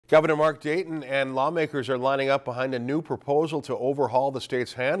Governor Mark Dayton and lawmakers are lining up behind a new proposal to overhaul the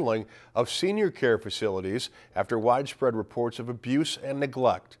state's handling of senior care facilities after widespread reports of abuse and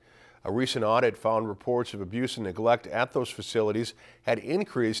neglect. A recent audit found reports of abuse and neglect at those facilities had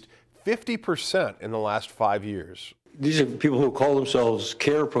increased 50% in the last 5 years. These are people who call themselves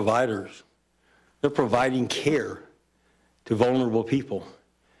care providers. They're providing care to vulnerable people.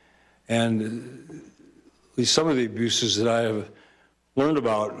 And at least some of the abuses that I have learned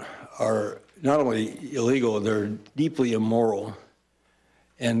about are not only illegal, they're deeply immoral.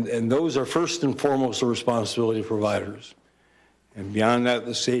 And those are first and foremost the responsibility of providers. And beyond that,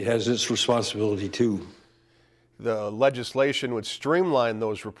 the state has its responsibility too. The legislation would streamline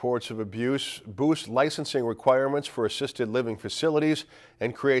those reports of abuse, boost licensing requirements for assisted living facilities,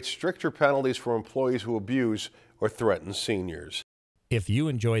 and create stricter penalties for employees who abuse or threaten seniors. If you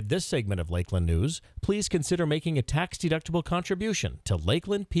enjoyed this segment of Lakeland News, please consider making a tax-deductible contribution to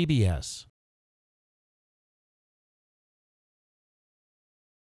Lakeland PBS.